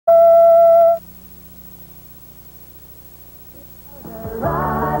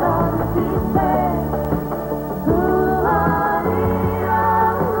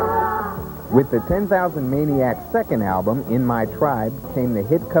With the 10,000 Maniacs' second album, In My Tribe, came the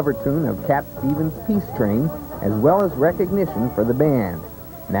hit cover tune of Cat Stevens' Peace Train, as well as recognition for the band.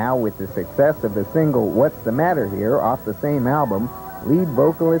 Now, with the success of the single What's the Matter Here off the same album, lead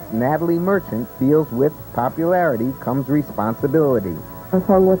vocalist Natalie Merchant feels with popularity comes responsibility. Our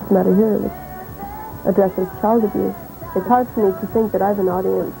song What's the Matter Here, which addresses child abuse. It's hard for me to think that I have an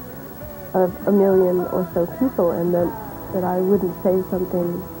audience of 1 million or so people and that I wouldn't say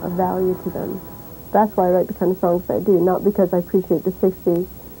something of value to them. That's why I write the kind of songs that I do, not because I appreciate the 60s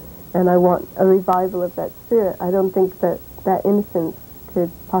and I want a revival of that spirit. I don't think that that innocence could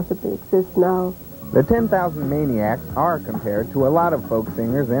possibly exist now. The 10,000 Maniacs are compared to a lot of folk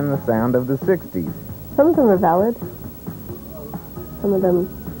singers and the sound of the 60s. Some of them are valid. Some of them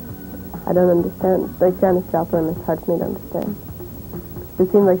I don't understand. Like Janis Joplin, it's hard for me to understand.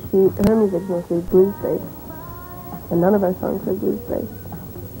 It seems like her music is mostly blues-based, and none of our songs are blues-based.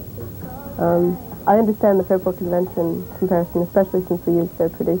 I understand the Fairport Convention comparison, especially since we used their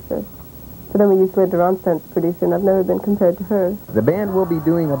producer. But then we used Linda Ronstadt's producer, and I've never been compared to her. The band will be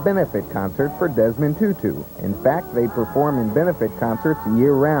doing a benefit concert for Desmond Tutu. In fact, they perform in benefit concerts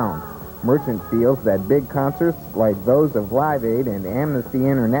year-round. Merchant feels that big concerts like those of Live Aid and Amnesty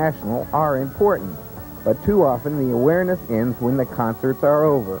International are important. But too often the awareness ends when the concerts are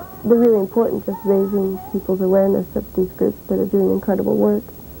over. They're really important, just raising people's awareness of these groups that are doing incredible work.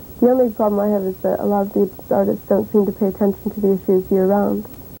 The only problem I have is that a lot of these artists don't seem to pay attention to the issues year-round.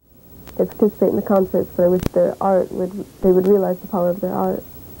 They participate in the concerts, but I wish their art they would realize the power of their art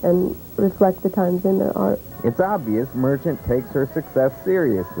and reflect the times in their art. It's obvious Merchant takes her success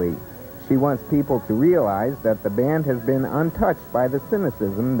seriously. She wants people to realize that the band has been untouched by the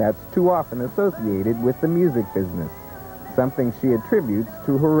cynicism that's too often associated with the music business, something she attributes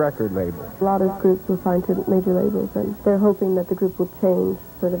to her record label. A lot of groups will sign to major labels, and they're hoping that the group will change,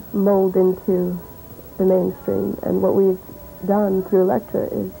 sort of mold into the mainstream. And what we've done through Elektra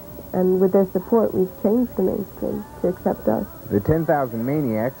is, and with their support, we've changed the mainstream to accept us. The 10,000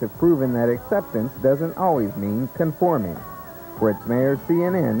 Maniacs have proven that acceptance doesn't always mean conforming. For its Mayor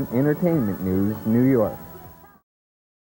CNN Entertainment News, New York.